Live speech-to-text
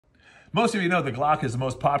Most of you know the Glock is the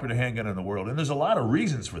most popular handgun in the world, and there's a lot of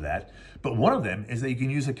reasons for that, but one of them is that you can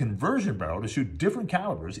use a conversion barrel to shoot different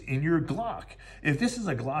calibers in your Glock. If this is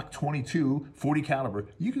a Glock 22 40 caliber,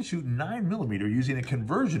 you can shoot 9mm using a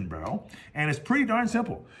conversion barrel, and it's pretty darn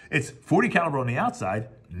simple. It's 40 caliber on the outside,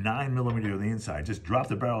 9mm on the inside. Just drop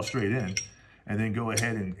the barrel straight in, and then go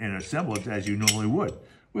ahead and assemble it as you normally would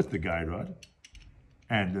with the guide rod.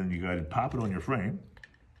 And then you go ahead and pop it on your frame.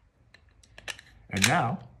 And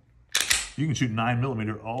now, you can shoot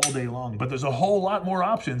 9mm all day long, but there's a whole lot more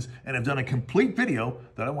options, and I've done a complete video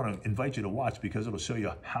that I want to invite you to watch because it'll show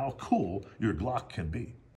you how cool your Glock can be.